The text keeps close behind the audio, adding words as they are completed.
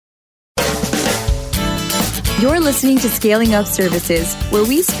You're listening to Scaling Up Services, where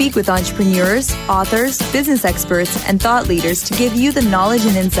we speak with entrepreneurs, authors, business experts, and thought leaders to give you the knowledge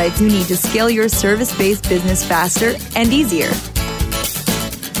and insights you need to scale your service-based business faster and easier.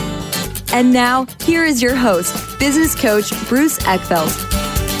 And now, here is your host, business coach Bruce Eckfeldt.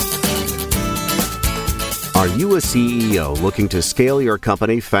 Are you a CEO looking to scale your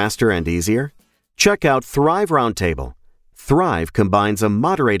company faster and easier? Check out Thrive Roundtable. Thrive combines a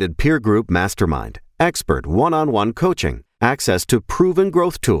moderated peer group mastermind, expert one-on-one coaching, access to proven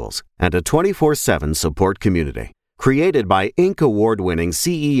growth tools, and a 24/7 support community. Created by Inc. award-winning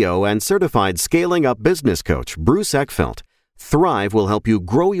CEO and certified scaling up business coach Bruce Eckfeldt, Thrive will help you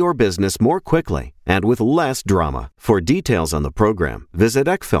grow your business more quickly and with less drama. For details on the program, visit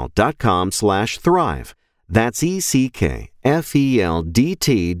eckfeldt.com/thrive. That's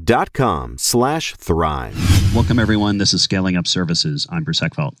ECKFELDT.com/thrive. Welcome, everyone. This is Scaling Up Services. I'm Bruce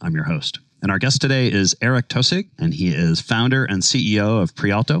Eckfeldt. I'm your host. And our guest today is Eric Taussig, and he is founder and CEO of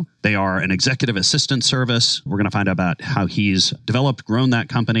Prialto. They are an executive assistant service. We're going to find out about how he's developed, grown that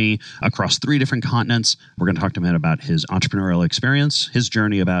company across 3 different continents. We're going to talk to him about his entrepreneurial experience, his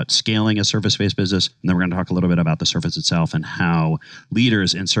journey about scaling a service-based business, and then we're going to talk a little bit about the service itself and how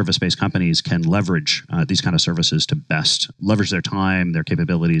leaders in service-based companies can leverage these kind of services to best leverage their time, their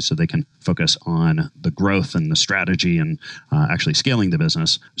capabilities, so they can focus on the growth and the strategy and actually scaling the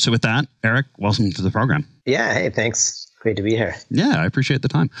business. So with that, Eric, welcome to the program. Yeah. Hey, thanks. Great to be here. Yeah, I appreciate the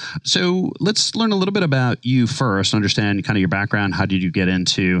time. So let's learn a little bit about you first, understand kind of your background. How did you get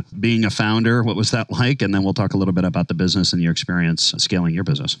into being a founder? What was that like? And then we'll talk a little bit about the business and your experience scaling your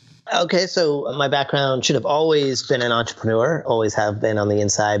business. Okay, so my background should have always been an entrepreneur, always have been on the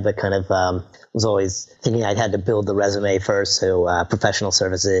inside, but kind of was always thinking I'd had to build the resume first. So professional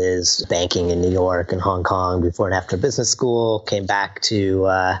services, banking in New York and Hong Kong before and after business school, came back to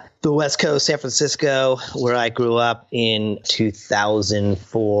the West Coast, San Francisco, where I grew up in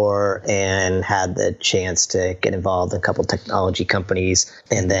 2004 and had the chance to get involved in a couple technology companies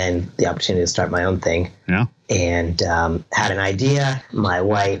and then the opportunity to start my own thing. Yeah. And had an idea. My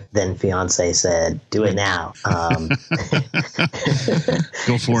wife, then fiance, said, do it now. Go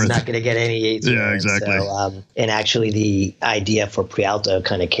for it. It's not going to get any easier. Yeah, exactly. So, and actually the idea for Prialto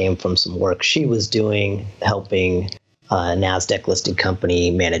kind of came from some work she was doing, helping NASDAQ listed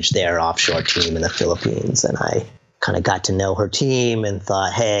company manage their offshore team in the Philippines. And I kind of got to know her team and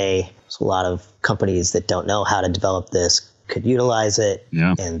thought, hey, there's a lot of companies that don't know how to develop this, could utilize it.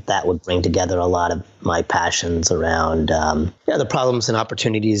 Yeah. And that would bring together a lot of my passions around the problems and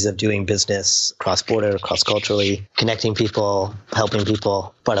opportunities of doing business cross-border, cross-culturally, connecting people, helping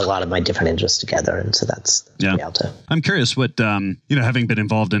people, brought a lot of my different interests together. And so that's Prialto. I'm curious what, having been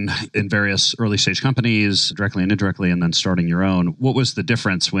involved in various early stage companies, directly and indirectly, and then starting your own, what was the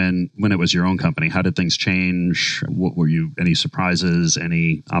difference when it was your own company? How did things change? What were any surprises,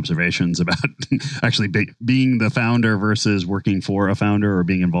 any observations about actually being the founder versus working for a founder or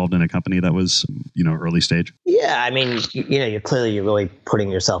being involved in a company that was, early stage? Yeah. I mean, you're really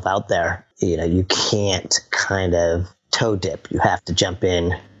putting yourself out there. You can't kind of toe dip. You have to jump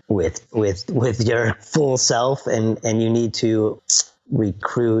in with your full self and you need to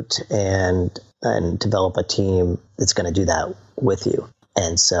recruit and develop a team that's going to do that with you.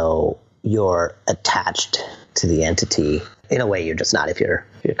 And so you're attached to the entity in a way you're just not if you're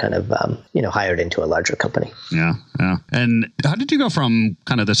kind of, hired into a larger company. Yeah. Yeah. And how did you go from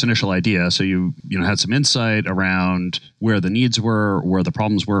kind of this initial idea? So you had some insight around where the needs were, where the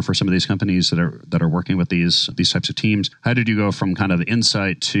problems were for some of these companies that are working with these types of teams. How did you go from kind of the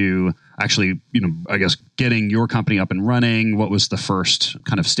insight to actually, I guess getting your company up and running? What was the first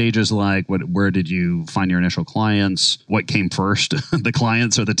kind of stages like? Where did you find your initial clients? What came first, the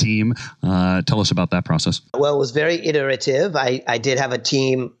clients or the team? Tell us about that process. Well, it was very iterative. I did have a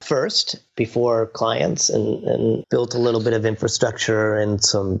team first before clients and built a little bit of infrastructure and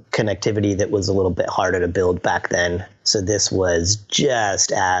some connectivity that was a little bit harder to build back then. So this was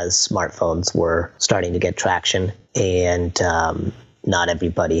just as smartphones were starting to get traction and not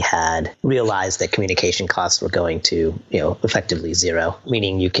everybody had realized that communication costs were going to, effectively zero,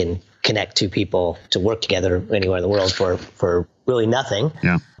 meaning you can connect two people to work together anywhere in the world for really nothing.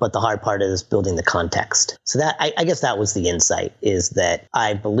 Yeah. But the hard part is building the context. So that I guess that was the insight, is that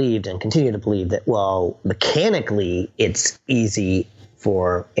I believed and continue to believe that, well, mechanically, it's easy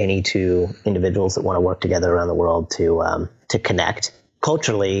for any two individuals that want to work together around the world to connect.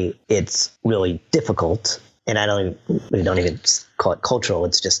 Culturally, it's really difficult. And we don't even call it cultural.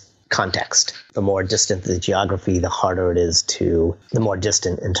 It's just context. The more distant the geography, the harder it is the more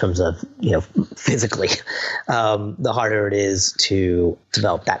distant in terms of, physically, the harder it is to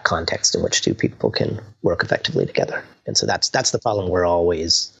develop that context in which two people can work effectively together. And so that's the problem we're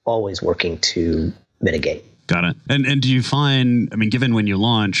always working to mitigate. Got it. And do you find, given when you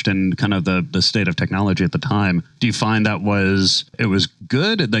launched and kind of the state of technology at the time, do you find it was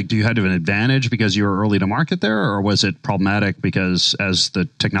good? Like, do you have an advantage because you were early to market there, or was it problematic because as the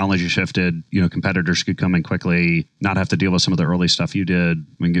technology shifted, competitors could come in quickly, not have to deal with some of the early stuff you did?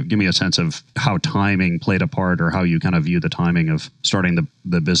 Give me a sense of how timing played a part, or how you kind of view the timing of starting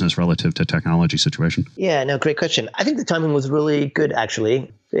the business relative to technology situation. Yeah, no, great question. I think the timing was really good, actually,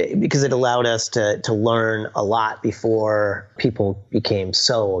 because it allowed us to learn a lot before people became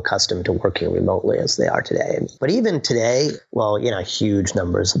so accustomed to working remotely as they are today. But even today, huge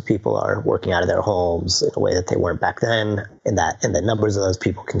numbers of people are working out of their homes in a way that they weren't back then, and the numbers of those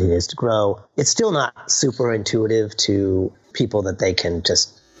people continues to grow. It's still not super intuitive to people that they can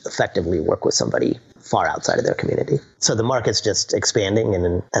just effectively work with somebody far outside of their community. So the market's just expanding,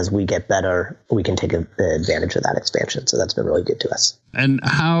 and as we get better, we can take advantage of that expansion. So that's been really good to us. And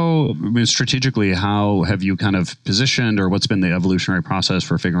strategically, how have you kind of positioned, or what's been the evolutionary process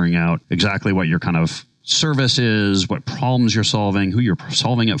for figuring out exactly what your kind of service is, what problems you're solving, who you're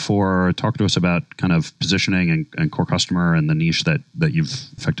solving it for? Talk to us about kind of positioning and core customer and the niche that you've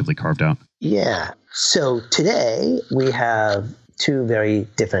effectively carved out. Yeah. So today we have two very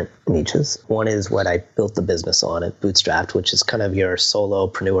different niches. One is what I built the business on at Bootstrapped, which is kind of your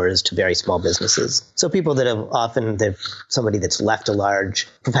solopreneurs to very small businesses. So people that they're somebody that's left a large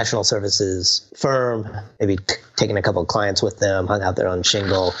professional services firm, maybe taken a couple of clients with them, hung out there on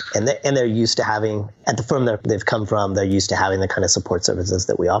shingle, and they're used to having, at the firm they've come from, they're used to having the kind of support services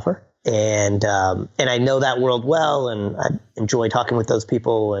that we offer. And I know that world well, and I enjoy talking with those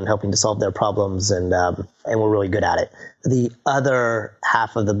people and helping to solve their problems, and we're really good at it. The other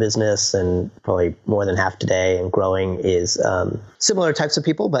half of the business, and probably more than half today and growing, is similar types of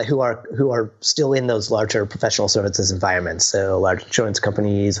people, but who are still in those larger professional services environments. So large insurance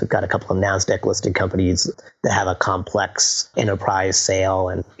companies, we've got a couple of NASDAQ listed companies that have a complex enterprise sale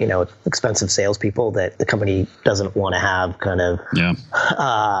and, expensive salespeople that the company doesn't want to have kind of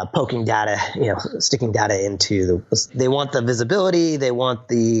poking data, sticking data into they want the visibility, they want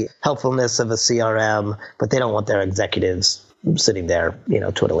the helpfulness of a CRM, but they don't want their executives sitting there,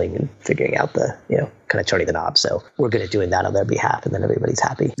 twiddling and figuring out the, kind of turning the knob. So we're good at doing that on their behalf, and then everybody's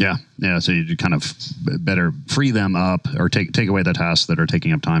happy. Yeah. So you kind of better free them up, or take away the tasks that are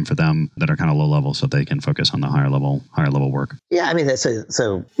taking up time for them that are kind of low level, so they can focus on the higher level work. Yeah.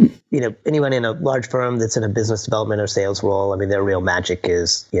 So anyone in a large firm that's in a business development or sales role, their real magic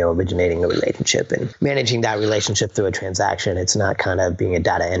is, originating a relationship and managing that relationship through a transaction. It's not kind of being a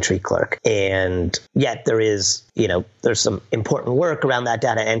data entry clerk. And yet there is, there's some important work around that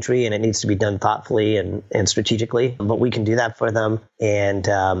data entry, and it needs to be done thoughtfully and strategically, but we can do that for them. And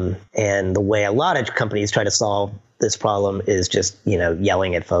the way a lot of companies try to solve this problem is just,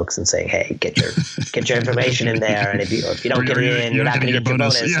 yelling at folks and saying, "Hey, get your information in there, and if you don't get it in, you're not going to get your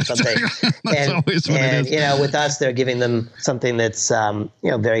bonus or something." And with us, they're giving them something that's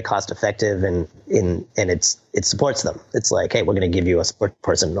very cost effective, and it supports them. It's like, hey, we're going to give you a support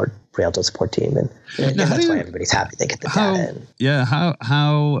person or Prialto support team, and that's why everybody's happy. They get the data.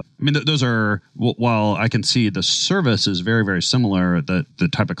 How those are, while I can see the service is very, very similar, the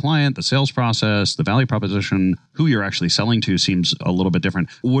type of client, the sales process, the value proposition, who you're actually selling to seems a little bit different.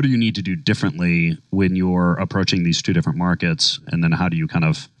 What do you need to do differently when you're approaching these two different markets? And then how do you kind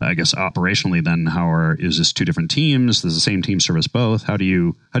of, I guess, operationally then, is this two different teams? Does the same team service both? How do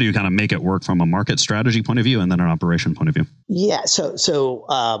you kind of make it work from a market strategy point of view and then an operation point of view? Yeah.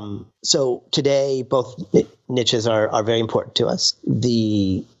 So today, both niches are very important to us.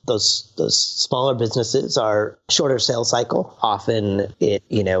 Those smaller businesses are shorter sales cycle. Often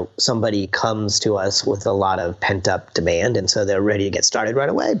somebody comes to us with a lot of pent up demand, and so they're ready to get started right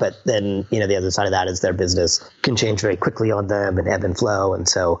away. But then, the other side of that is their business can change very quickly on them and ebb and flow. And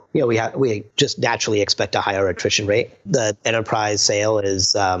so, we just naturally expect a higher attrition rate. The enterprise sale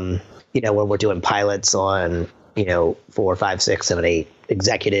is, where we're doing pilots on, 4, 5, 6, 7, 8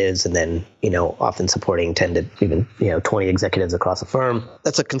 executives, and then, often supporting 10 to even, 20 executives across a firm.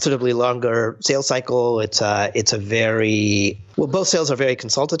 That's a considerably longer sales cycle. It's a very, both sales are very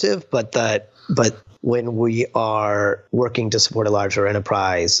consultative, but when we are working to support a larger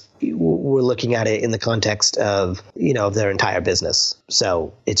enterprise, we're looking at it in the context of, of their entire business.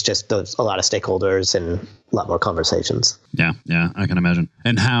 So it's just a lot of stakeholders and a lot more conversations. Yeah, I can imagine.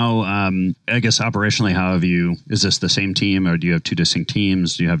 And how, I guess operationally, is this the same team, or do you have two distinct teams?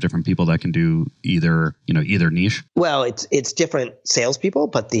 teams? Do you have different people that can do either niche? Well, it's different salespeople,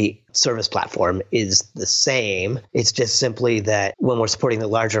 but the service platform is the same. It's just simply that when we're supporting the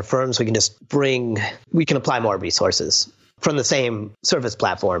larger firms, we can apply more resources from the same service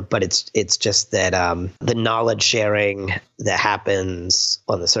platform, but it's just that the knowledge sharing that happens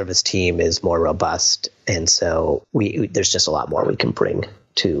on the service team is more robust, and so there's just a lot more we can bring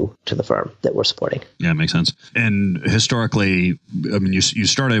to the firm that we're supporting. Yeah, it makes sense. And historically, I mean, you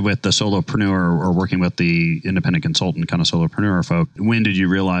started with the solopreneur or working with the independent consultant kind of solopreneur folk. When did you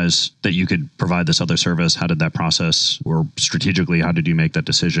realize that you could provide this other service? How did that process, or strategically, how did you make that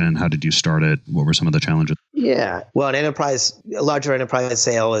decision? How did you start it? What were some of the challenges? Yeah. Well, a larger enterprise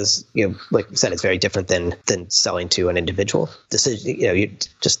sale is, like you said, it's very different than selling to an individual. Decision,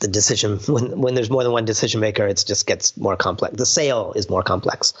 just the decision, when there's more than one decision maker, it just gets more complex. The sale is more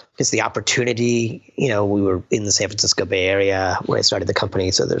complex. It's the opportunity. We were in the San Francisco Bay Area when I started the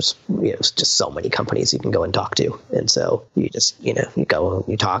company. So there's, just so many companies you can go and talk to. And so you just, you go and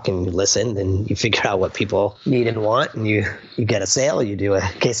you talk and you listen and you figure out what people need and want, and you get a sale, you do a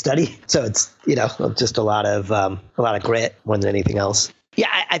case study. So it's, just a lot of grit more than anything else. Yeah,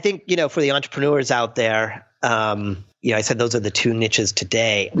 I think, for the entrepreneurs out there, I said those are the two niches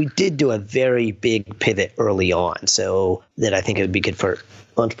today. We did do a very big pivot early on, so that I think it would be good for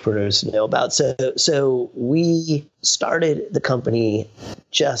entrepreneurs to know about. So we started the company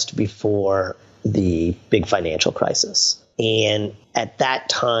just before the big financial crisis. And at that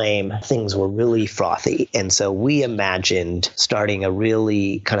time, things were really frothy. And so we imagined starting a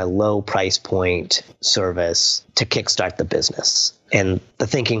really kind of low price point service to kickstart the business. And the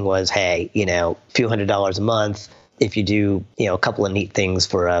thinking was, hey, a few $100s a month, if you do, a couple of neat things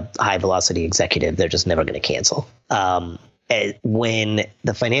for a high velocity executive, they're just never going to cancel. When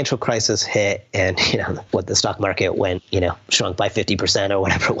the financial crisis hit and, what the stock market went, shrunk by 50% or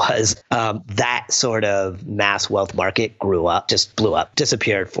whatever it was, that sort of mass wealth market just blew up,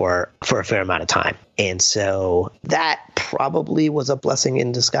 disappeared for a fair amount of time. And so that probably was a blessing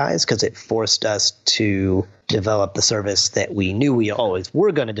in disguise, because it forced us to develop the service that we knew we always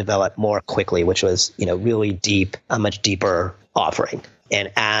were going to develop more quickly, which was, really deep, a much deeper offering. And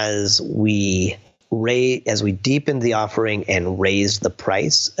as we deepened the offering and raised the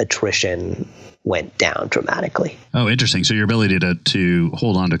price, attrition went down dramatically. Oh, interesting. So your ability to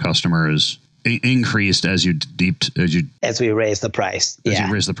hold on to customers increased as we raised the price.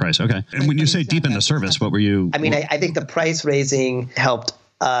 You raised the price. Okay. And when you say deepen the service, what were you? I mean, I think the price raising helped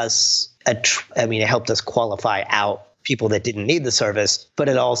us. It helped us qualify out people that didn't need the service, but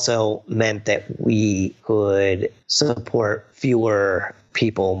it also meant that we could support fewer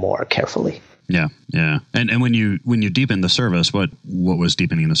people more carefully. Yeah. Yeah. And when you deepen the service, what was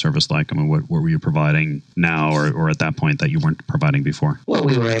deepening the service like? I mean, what were you providing now or at that point that you weren't providing before? Well,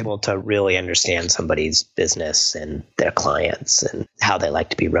 we were able to really understand somebody's business and their clients and how they like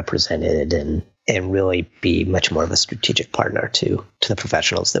to be represented, and really be much more of a strategic partner to the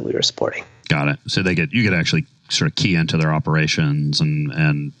professionals that we were supporting. Got it. So you could actually sort of key into their operations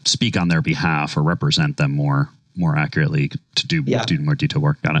and speak on their behalf or represent them more accurately to do more detailed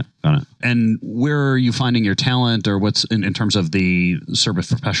work. Got it. And where are you finding your talent, or what's in terms of the service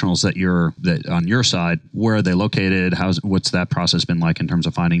professionals that on your side, where are they located? What's that process been like in terms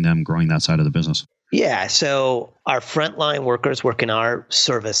of finding them, growing that side of the business? Yeah. So our frontline workers work in our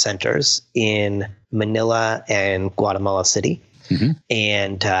service centers in Manila and Guatemala City. Mm-hmm.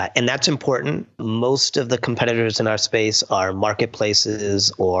 And that's important. Most of the competitors in our space are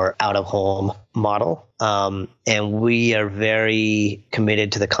marketplaces or out-of-home model. And we are very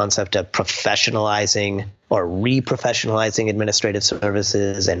committed to the concept of professionalizing or re-professionalizing administrative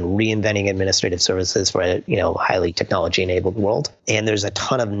services and reinventing administrative services for a highly technology-enabled world. And there's a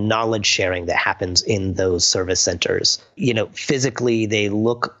ton of knowledge sharing that happens in those service centers. Physically, they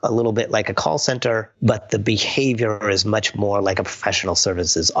look a little bit like a call center, but the behavior is much more like a professional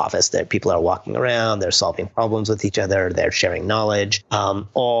services office. That people are walking around, they're solving problems with each other, they're sharing knowledge,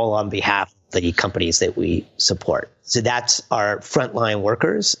 all on behalf of the companies that we support. So that's our frontline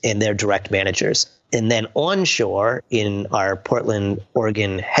workers and their direct managers. And then onshore in our Portland,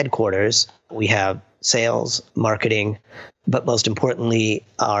 Oregon headquarters, we have sales, marketing, but most importantly,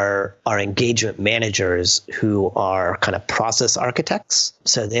 our engagement managers who are kind of process architects.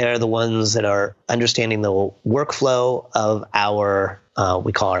 So they're the ones that are understanding the workflow of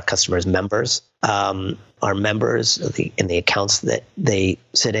we call our customers members, our members in the accounts that they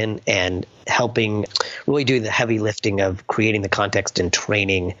sit in, and helping really do the heavy lifting of creating the context and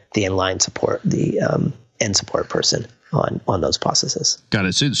training the inline support, the end support person on those processes. Got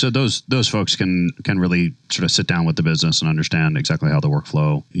it. So those folks can really sort of sit down with the business and understand exactly how the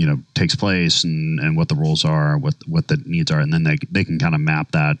workflow, takes place and what the rules are, what the needs are, and then they can kind of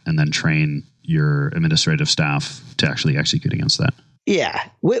map that and then train your administrative staff to actually execute against that. Yeah,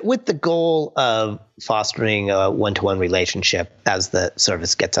 with the goal of fostering a one-to-one relationship as the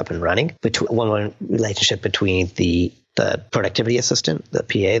service gets up and running, one-to-one relationship between the productivity assistant, the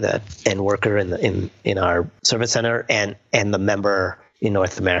PA, the end worker in our service center, and the member in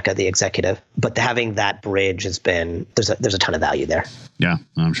North America, the executive. But having that bridge has been there's a ton of value there. Yeah,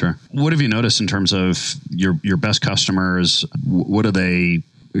 I'm sure. What have you noticed in terms of your best customers? What do they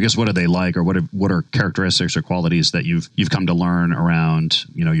like, or what are characteristics or qualities that you've come to learn around,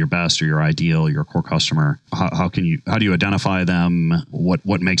 your best or your ideal, your core customer? How do you identify them?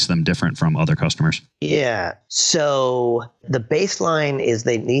 What makes them different from other customers? Yeah. So the baseline is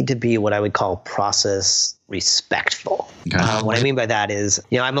they need to be what I would call process respectful. Okay. What I mean by that is,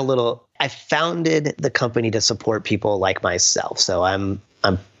 I founded the company to support people like myself. So I'm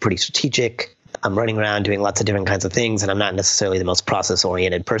pretty strategic. I'm running around doing lots of different kinds of things, and I'm not necessarily the most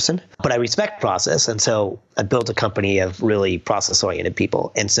process-oriented person, but I respect process. And so I built a company of really process-oriented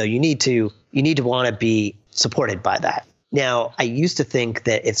people. And so you need to want to be supported by that. Now, I used to think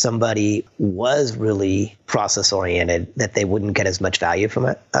that if somebody was really process-oriented, that they wouldn't get as much value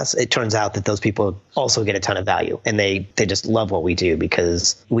from us. It turns out that those people also get a ton of value, and they just love what we do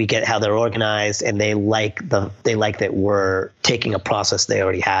because we get how they're organized, and they like that we're taking a process they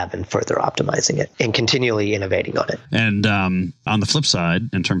already have and further optimizing it and continually innovating on it. And on the flip side,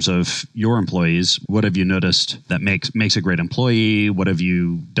 in terms of your employees, what have you noticed that makes a great employee? What have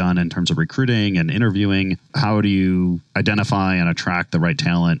you done in terms of recruiting and interviewing? How do you identify and attract the right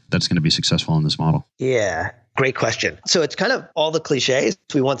talent that's going to be successful in this model? Yeah. Great question. So it's kind of all the cliches.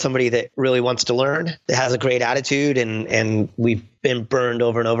 We want somebody that really wants to learn, that has a great attitude, and we've been burned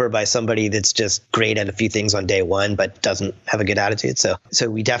over and over by somebody that's just great at a few things on day one, but doesn't have a good attitude. So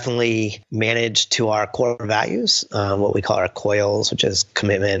we definitely manage to our core values, what we call our COILs, which is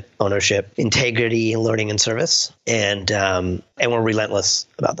commitment, ownership, integrity, learning, and service. And we're relentless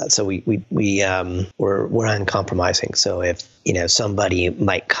about that. So we're uncompromising. So if somebody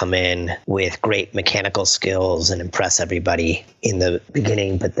might come in with great mechanical skills and impress everybody in the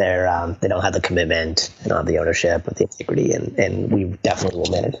beginning, but they don't have the commitment and don't have the ownership or the integrity, and we definitely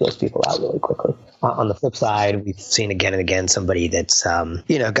will manage those people out really quickly. On the flip side, we've seen again and again somebody that's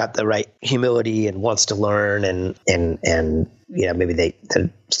got the right humility and wants to learn, and maybe they're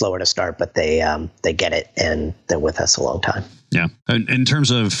slower to start, but they get it and they're with us a long time. Yeah. In terms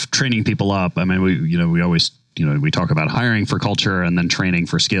of training people up, I mean, we always we talk about hiring for culture and then training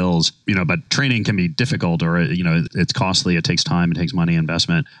for skills, but training can be difficult, or, it's costly. It takes time. It takes money,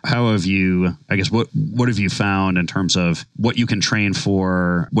 investment. How have you, I guess, what have you found in terms of what you can train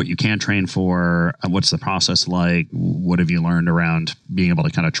for, what you can't train for? What's the process like? What have you learned around being able to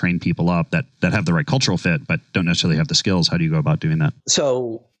kind of train people up that have the right cultural fit, but don't necessarily have the skills? How do you go about doing that?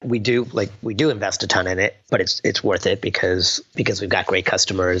 So we do invest a ton in it, but it's worth it because we've got great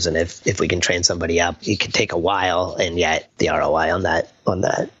customers, and if we can train somebody up, it can take a while, and yet the ROI on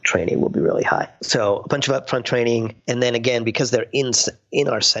that training will be really high. So a bunch of upfront training, and then again, because they're in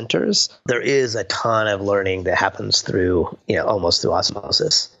our centers, there is a ton of learning that happens through almost through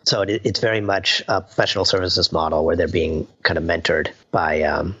osmosis. So it's very much a professional services model where they're being kind of mentored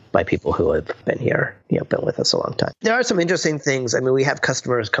by people who have been here, been with us a long time. There are some interesting things. I mean, we have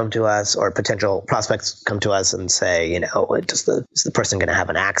customers come to us, or potential prospects come to us and say, is the person going to have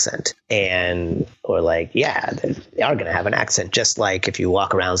an accent? And we're like, yeah, they are going to have an accent. Just like if you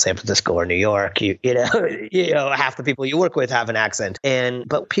walk around San Francisco or New York, half the people you work with have an accent.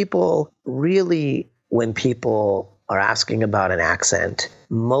 But people really, when people are asking about an accent,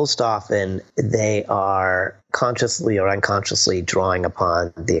 most often they are consciously or unconsciously drawing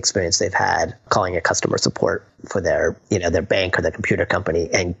upon the experience they've had calling a customer support for their bank or their computer company,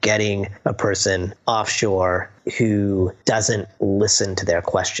 and getting a person offshore who doesn't listen to their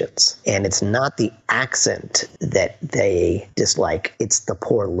questions. And it's not the accent that they dislike, it's the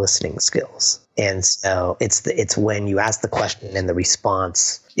poor listening skills. And so it's when you ask the question and the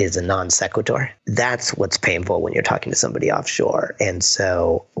response is a non sequitur. That's what's painful when you're talking to somebody offshore. And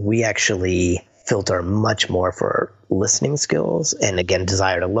so we actually filter much more for listening skills and, again,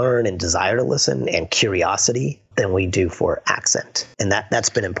 desire to learn and desire to listen and curiosity than we do for accent. And that's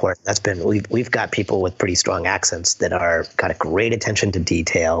been important. We've got people with pretty strong accents that are got a great attention to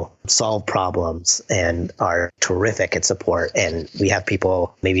detail, solve problems, and are terrific at support. And we have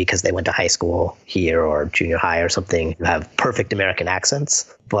people, maybe because they went to high school here or junior high or something, who have perfect American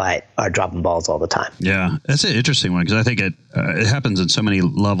accents, but are dropping balls all the time. Yeah, that's an interesting one, because I think it happens in so many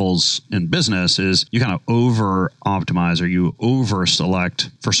levels in business. Is you kind of over optimize or you over select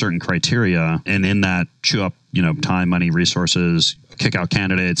for certain criteria, and in that chew up time, money, resources, kick out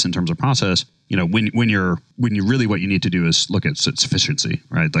candidates in terms of process. When you really, what you need to do is look at sufficiency,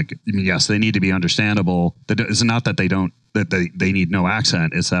 right? Like, yes, they need to be understandable. It's not that they need no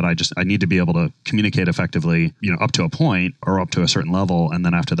accent. It's that I need to be able to communicate effectively, up to a point or up to a certain level. And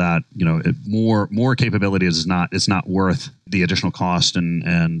then after that, more capabilities is not worth the additional cost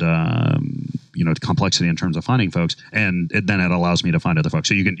and complexity in terms of finding folks. And then it allows me to find other folks.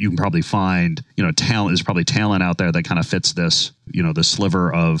 So you can probably find, talent. There's probably talent out there that kind of fits this, this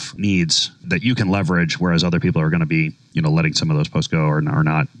sliver of needs that you can leverage, whereas other people are going to be, letting some of those posts go or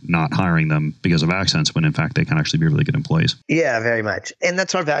not hiring them because of accents, when in fact they can actually be really good employees. Yeah, very much. And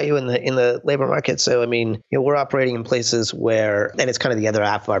that's our value in the labor market. So, we're operating in places where, and it's kind of the other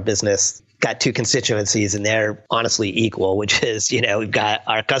half of our business, got two constituencies, and they're honestly equal, which is, we've got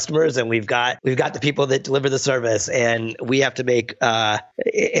our customers and we've got the people that deliver the service, and we have to make,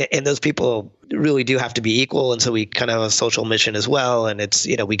 and those people really do have to be equal. And so we kind of have a social mission as well. And it's,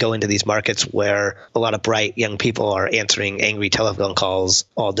 we go into these markets where a lot of bright young people are answering angry telephone calls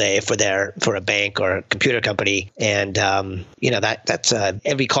all day for a bank or a computer company. And, that's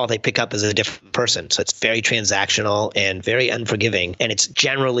every call they pick up is a different person. So it's very transactional and very unforgiving. And it's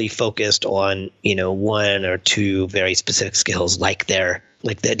generally focused on, one or two very specific skills, like they're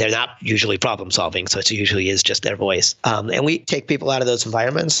not usually problem solving. So it usually is just their voice. And we take people out of those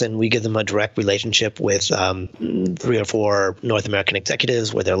environments and we give them a direct relationship with 3 or 4 North American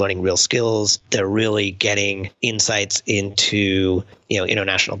executives where they're learning real skills. They're really getting insights into,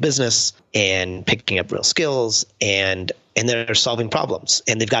 international business and picking up real skills, and they're solving problems,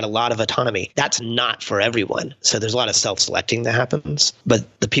 and they've got a lot of autonomy. That's not for everyone. So there's a lot of self-selecting that happens, but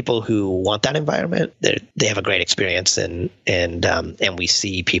the people who want that environment, they have a great experience, and we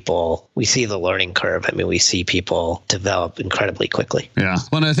see the learning curve. We see people develop incredibly quickly. Yeah.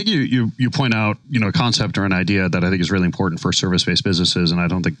 Well, and I think you point out, a concept or an idea that I think is really important for service-based businesses. And I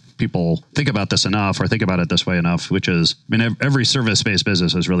don't think people think about this enough or think about it this way enough, which is, every service-based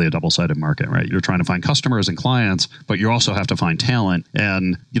business is really a double-sided market, right? You're trying to find customers and clients, but you also have to find talent,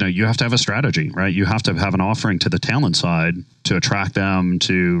 and, you have to have a strategy, right? You have to have an offering to the talent side to attract them,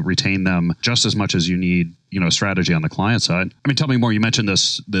 to retain them, just as much as you need, a strategy on the client side. Tell me more. You mentioned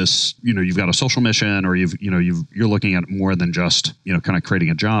this, you've got a social mission, or you're looking at more than just, kind of creating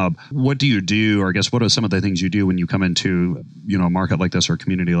a job. What do you do, or I guess what are some of the things you do when you come into, a market like this or a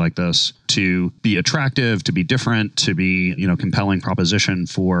community like this to be attractive, to be different, to be, compelling proposition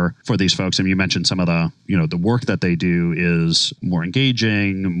for these folks? And you mentioned some of the, the work that they do is more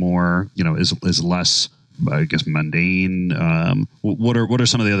engaging, more, is less, I guess, mundane. What are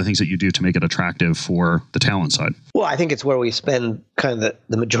some of the other things that you do to make it attractive for the talent side? Well, I think it's where we spend kind of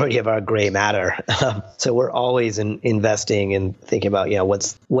the majority of our gray matter. So we're always investing and thinking about,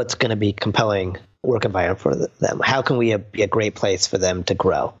 what's going to be compelling work environment for them. How can we be a great place for them to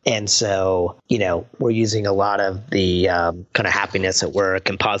grow? And so, we're using a lot of the kind of happiness at work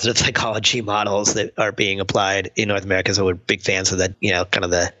and positive psychology models that are being applied in North America. So we're big fans of that, kind of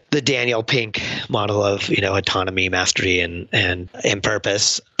the Daniel Pink model of, autonomy, mastery, and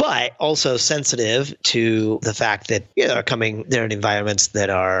purpose, but also sensitive to the fact that, they're in environments that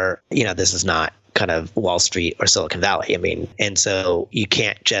are, this is not kind of Wall Street or Silicon Valley. And so you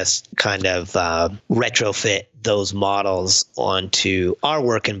can't just kind of retrofit those models onto our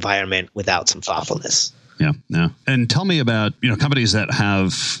work environment without some thoughtfulness. Yeah. And tell me about, companies that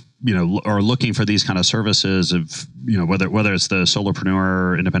have, are looking for these kind of services of, whether it's the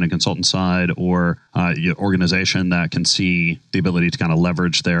solopreneur, independent consultant side, or organization that can see the ability to kind of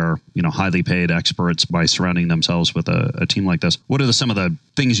leverage their, highly paid experts by surrounding themselves with a team like this. What are some of the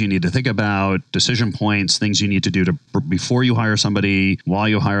things you need to think about, decision points, things you need to do before you hire somebody, while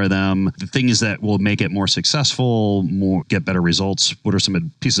you hire them, the things that will make it more successful, get better results? What are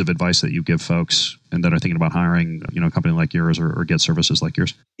some pieces of advice that you give folks, and that are thinking about hiring, a company like yours or get services like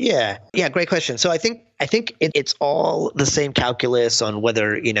yours? Yeah, great question. So I think it's all the same calculus on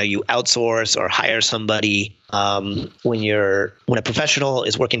whether you outsource or hire somebody. When a professional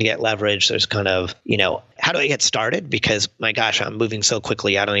is working to get leverage, there's kind of how do I get started? Because my gosh, I'm moving so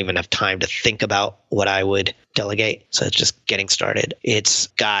quickly, I don't even have time to think about what I would delegate. So it's just getting started. It's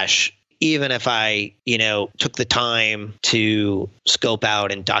gosh. Even if I, took the time to scope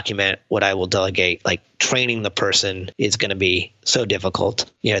out and document what I will delegate, like training the person is going to be so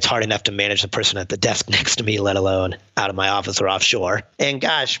difficult. It's hard enough to manage the person at the desk next to me, let alone out of my office or offshore. And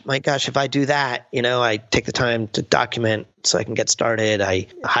my gosh, if I do that, I take the time to document so I can get started. I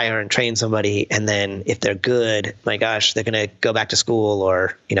hire and train somebody. And then if they're good, my gosh, they're going to go back to school,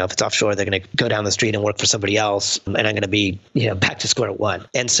 or, if it's offshore, they're going to go down the street and work for somebody else. And I'm going to be, back to square one.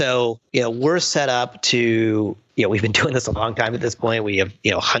 And so, we're set up to, we've been doing this a long time at this point. We have,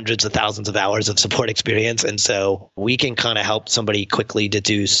 hundreds of thousands of hours of support experience. And so we can kind of help somebody quickly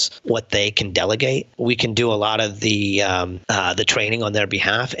deduce what they can delegate. We can do a lot of the training on their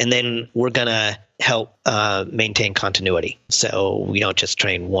behalf. And then we're going to help maintain continuity. So we don't just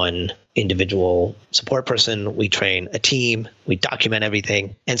train one individual support person. We train a team. We document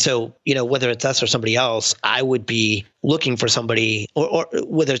everything. And so, whether it's us or somebody else, I would be looking for somebody, or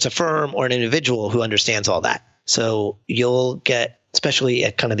whether it's a firm or an individual who understands all that. So you'll get, especially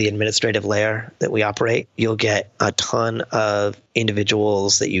at kind of the administrative layer that we operate, you'll get a ton of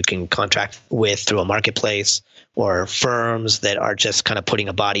individuals that you can contract with through a marketplace, or firms that are just kind of putting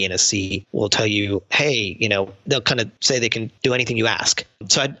a body in a seat will tell you, hey, they'll kind of say they can do anything you ask.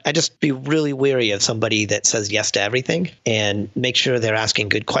 So I just be really wary of somebody that says yes to everything, and make sure they're asking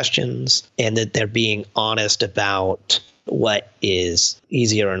good questions and that they're being honest about what is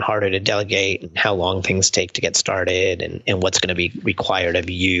easier and harder to delegate, and how long things take to get started, and what's going to be required of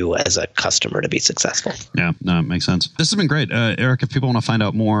you as a customer to be successful. Yeah, no, it makes sense. This has been great. Eric, if people want to find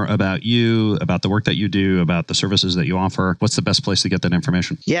out more about you, about the work that you do, about the services that you offer, what's the best place to get that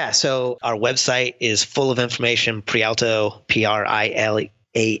information? Yeah, so our website is full of information, Prialto, Prialto.com.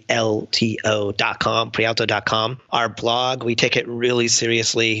 Our blog, we take it really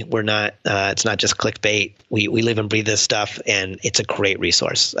seriously. We're not, it's not just clickbait. We live and breathe this stuff, and it's a great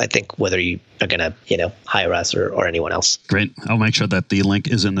resource, I think, whether you are going to, hire us or anyone else. Great. I'll make sure that the link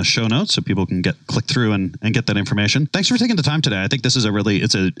is in the show notes so people can click through and get that information. Thanks for taking the time today. I think this is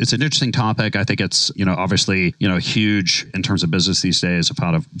it's an interesting topic. I think it's, obviously, huge in terms of business these days of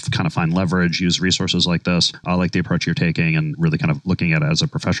how to kind of find leverage, use resources like this. I like the approach you're taking and really kind of looking at it as a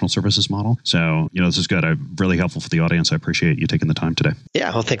professional services model. So, this is good. Really helpful for the audience. I appreciate you taking the time today.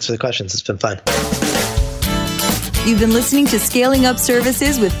 Yeah. Well, thanks for the questions. It's been fun. You've been listening to Scaling Up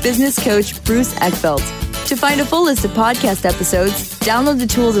Services with business coach Bruce Eckfeldt. To find a full list of podcast episodes, download the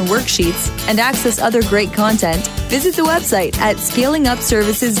tools and worksheets, and access other great content, visit the website at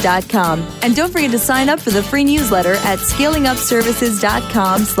scalingupservices.com. And don't forget to sign up for the free newsletter at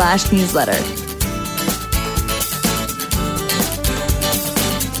scalingupservices.com/newsletter.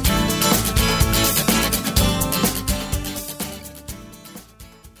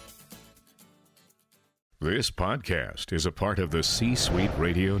 This podcast is a part of the C-Suite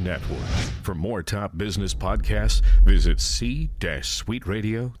Radio Network. For more top business podcasts, visit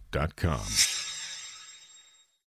c-suiteradio.com.